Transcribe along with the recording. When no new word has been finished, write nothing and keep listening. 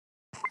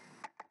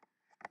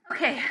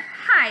Okay,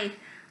 hi.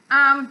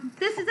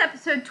 This is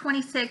episode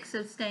 26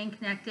 of Staying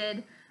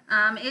Connected.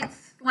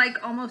 It's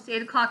like almost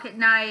 8 o'clock at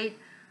night.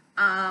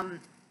 I'm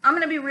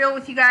going to be real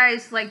with you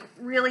guys, like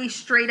really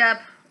straight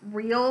up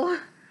real.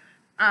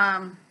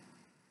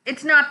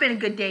 It's not been a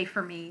good day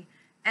for me.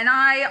 And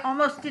I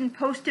almost didn't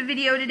post a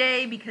video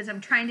today because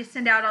I'm trying to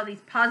send out all these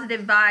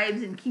positive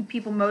vibes and keep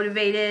people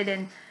motivated.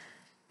 And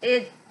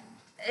it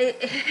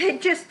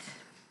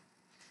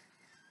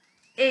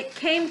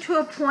came to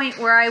a point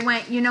where I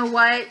went, you know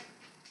what?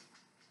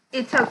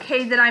 It's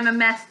okay that I'm a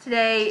mess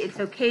today. It's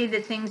okay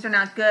that things are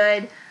not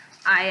good.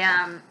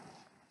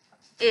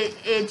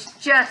 It's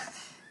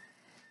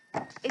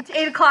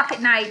 8 o'clock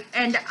at night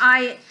and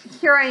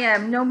here I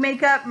am, no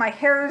makeup, my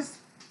hair's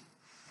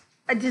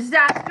a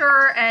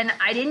disaster, and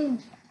I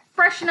didn't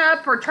freshen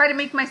up or try to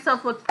make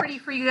myself look pretty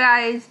for you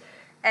guys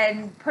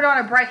and put on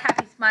a bright,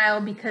 happy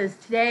smile because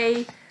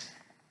today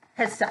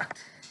has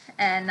sucked.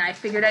 And I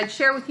figured I'd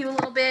share with you a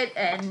little bit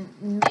and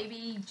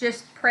maybe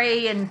just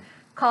pray and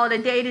call it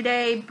a day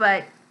today.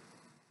 But,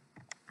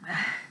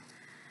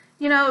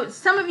 you know,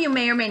 some of you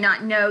may or may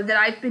not know that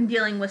I've been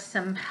dealing with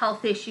some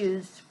health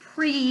issues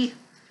pre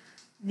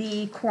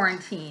the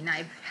quarantine.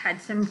 I've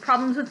had some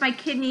problems with my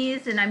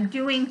kidneys and I'm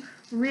doing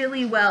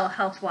really well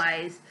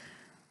health-wise.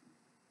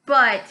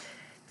 But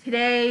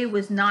today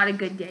was not a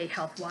good day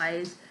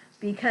health-wise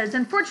because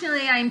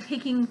unfortunately I'm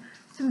taking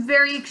some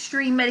very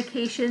extreme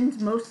medications,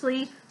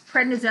 mostly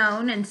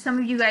prednisone, and some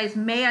of you guys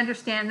may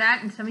understand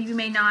that and some of you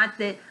may not,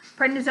 that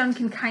prednisone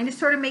can kind of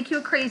sort of make you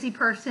a crazy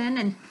person.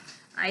 And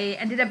I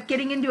ended up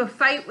getting into a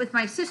fight with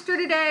my sister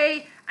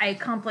today. I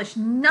accomplished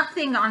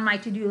nothing on my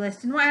to-do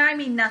list, and when I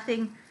mean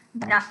nothing,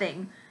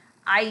 nothing.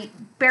 I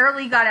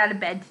barely got out of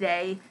bed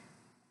today,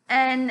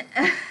 and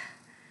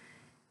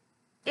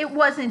it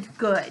wasn't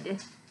good.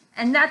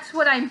 And that's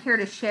what I'm here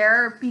to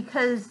share,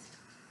 because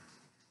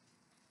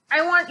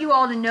I want you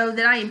all to know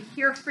that I am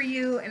here for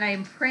you and I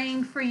am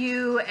praying for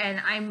you and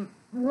I'm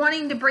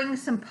wanting to bring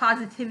some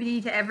positivity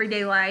to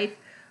everyday life,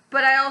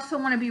 but I also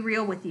want to be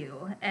real with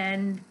you.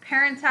 And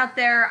parents out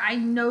there, I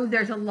know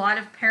there's a lot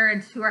of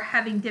parents who are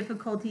having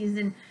difficulties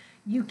and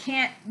you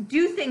can't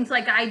do things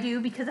like I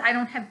do because I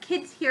don't have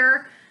kids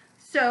here.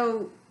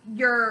 So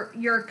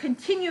you're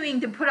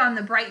continuing to put on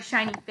the bright,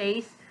 shiny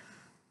face.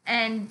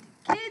 And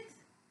kids,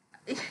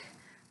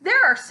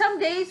 there are some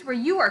days where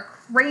you are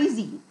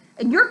crazy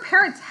and your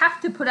parents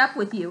have to put up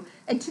with you.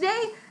 And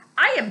today,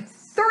 I am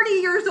 30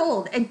 years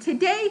old, and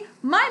today,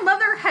 my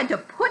mother had to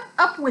put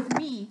up with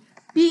me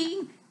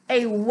being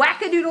a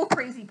wackadoodle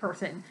crazy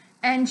person.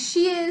 And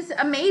she is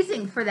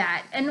amazing for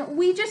that. And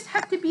we just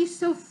have to be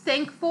so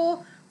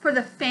thankful for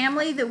the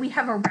family that we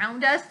have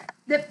around us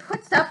that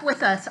puts up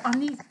with us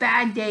on these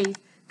bad days,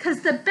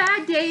 because the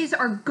bad days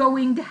are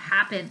going to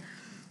happen.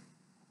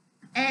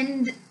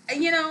 And,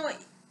 you know,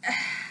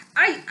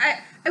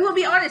 I will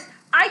be honest,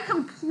 I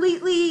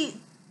completely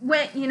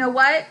went, you know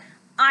what?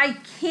 I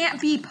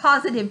can't be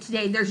positive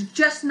today. There's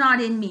just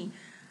not in me.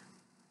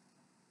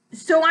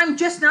 So I'm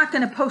just not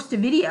going to post a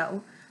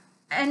video.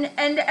 And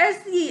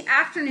as the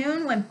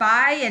afternoon went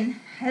by and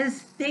as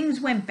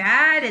things went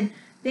bad and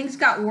things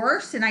got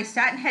worse and I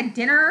sat and had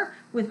dinner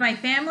with my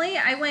family,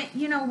 I went,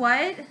 you know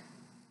what?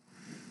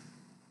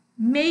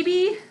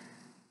 Maybe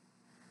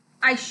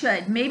I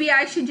should. Maybe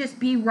I should just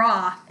be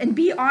raw and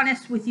be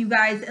honest with you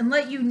guys and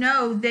let you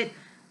know that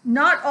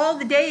not all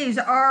the days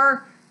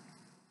are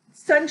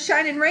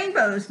sunshine and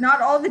rainbows. Not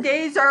all the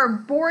days are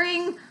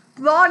boring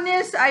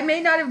blondness. I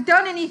may not have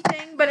done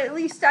anything, but at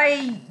least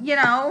I, you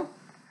know,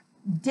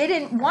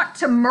 didn't want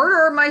to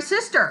murder my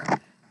sister.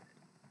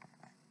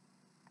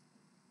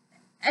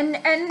 And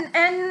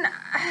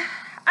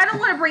I don't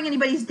want to bring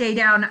anybody's day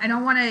down. I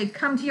don't want to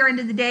come to your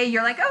end of the day.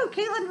 You're like, oh,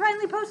 Caitlin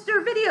finally posted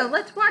her video.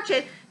 Let's watch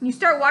it. And you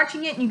start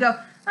watching it and you go,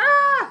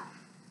 ah.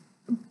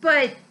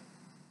 But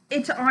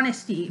it's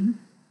honesty.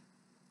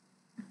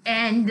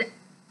 And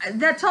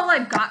that's all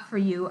I've got for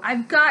you.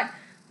 I've got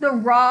the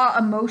raw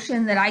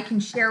emotion that I can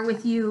share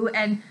with you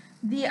and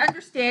the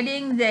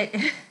understanding that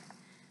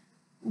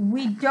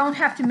we don't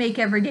have to make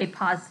every day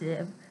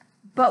positive,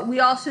 but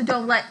we also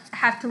don't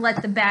have to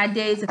let the bad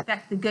days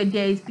affect the good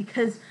days,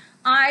 because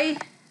I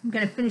am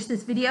going to finish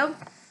this video,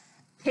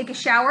 take a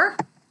shower,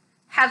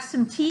 have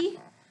some tea,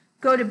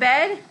 go to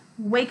bed,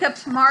 wake up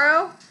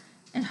tomorrow,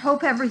 and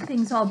hope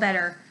everything's all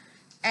better.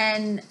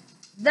 And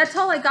that's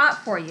all I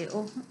got for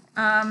you.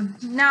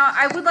 Now,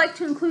 I would like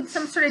to include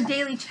some sort of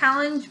daily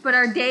challenge, but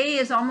our day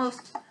is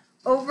almost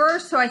over,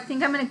 so I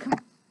think I'm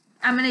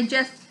gonna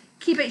just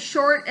keep it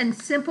short and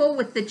simple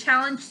with the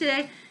challenge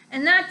today.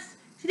 And that's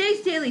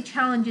today's daily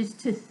challenge is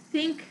to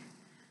think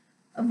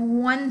of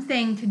one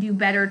thing to do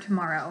better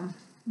tomorrow.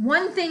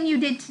 One thing you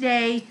did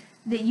today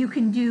that you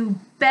can do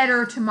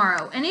better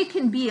tomorrow, and it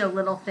can be a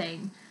little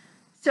thing.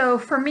 So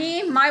for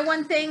me, my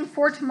one thing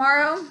for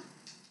tomorrow,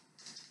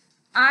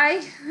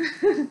 I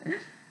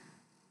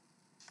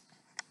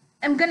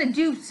am going to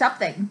do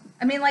something.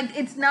 I mean, like,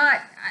 it's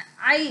not,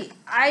 I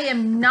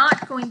am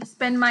not going to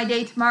spend my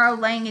day tomorrow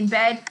laying in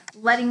bed,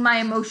 letting my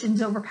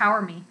emotions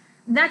overpower me.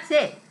 That's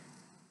it.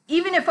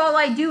 even if all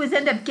I do is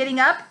end up getting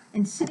up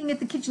and sitting at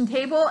the kitchen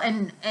table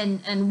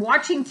and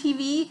watching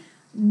TV,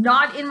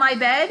 not in my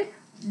bed,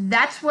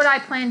 that's what I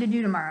plan to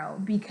do tomorrow,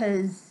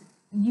 because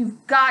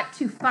you've got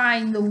to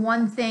find the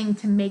one thing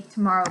to make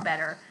tomorrow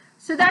better.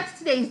 So that's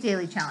today's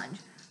daily challenge.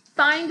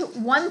 Find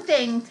one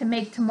thing to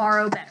make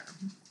tomorrow better.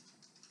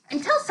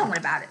 And tell someone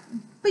about it.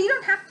 But you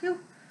don't have to.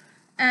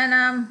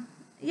 And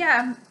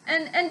yeah,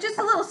 and just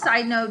a little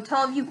side note to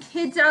all of you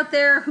kids out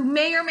there who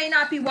may or may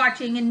not be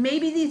watching, and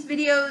maybe these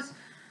videos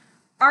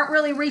aren't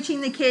really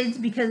reaching the kids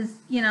because,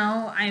 you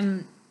know,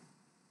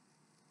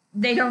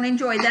 they don't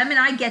enjoy them, and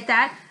I get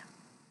that.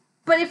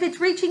 But if it's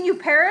reaching you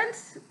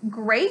parents,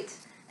 great.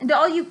 And to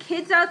all you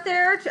kids out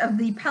there of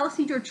the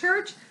Palisadro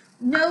Church,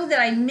 know that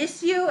I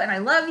miss you and I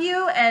love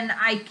you, and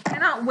I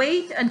cannot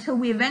wait until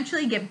we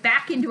eventually get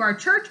back into our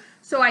church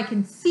so I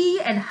can see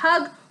and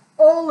hug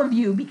all of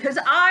you, because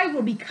I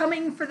will be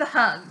coming for the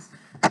hugs.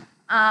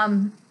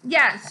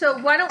 Yeah, so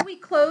why don't we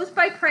close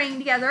by praying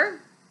together?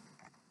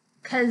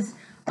 Because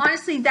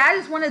honestly, that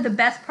is one of the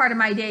best part of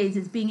my days,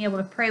 is being able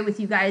to pray with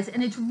you guys.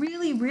 And it's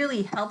really,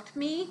 really helped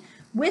me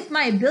with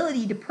my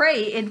ability to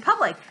pray in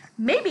public.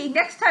 Maybe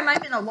next time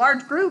I'm in a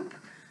large group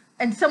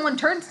and someone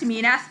turns to me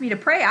and asks me to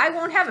pray, I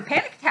won't have a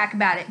panic attack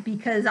about it,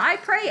 because I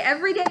pray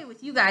every day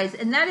with you guys.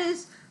 And that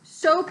is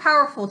so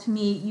powerful to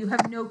me. You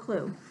have no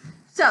clue.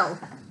 So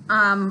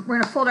we're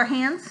going to fold our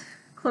hands,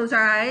 close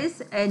our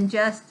eyes, and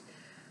just,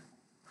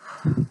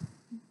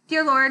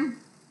 dear Lord,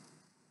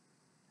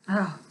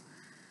 oh,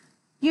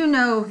 you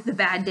know the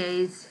bad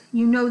days,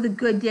 you know the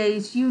good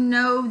days, you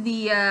know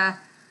the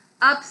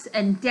ups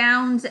and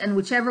downs and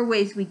whichever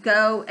ways we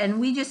go, and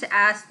we just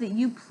ask that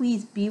you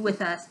please be with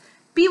us.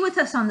 Be with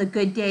us on the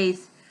good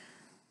days,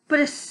 but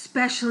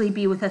especially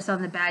be with us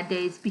on the bad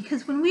days,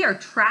 because when we are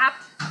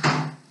trapped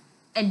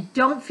and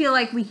don't feel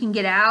like we can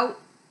get out,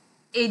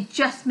 it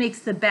just makes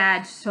the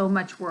bad so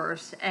much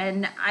worse.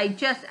 And I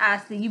just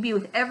ask that you be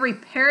with every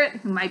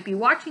parent who might be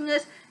watching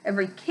this,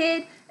 every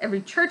kid,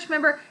 every church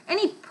member,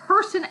 any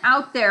person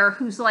out there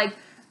who's like,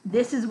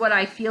 this is what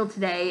I feel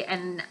today,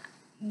 and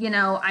you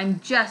know, I'm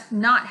just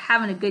not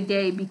having a good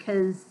day,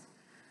 because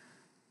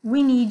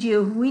we need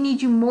you. We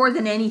need you more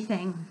than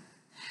anything.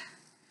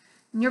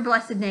 In your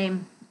blessed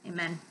name,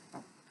 amen.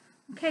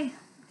 Okay,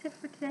 that's it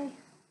for today.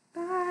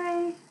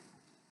 Bye.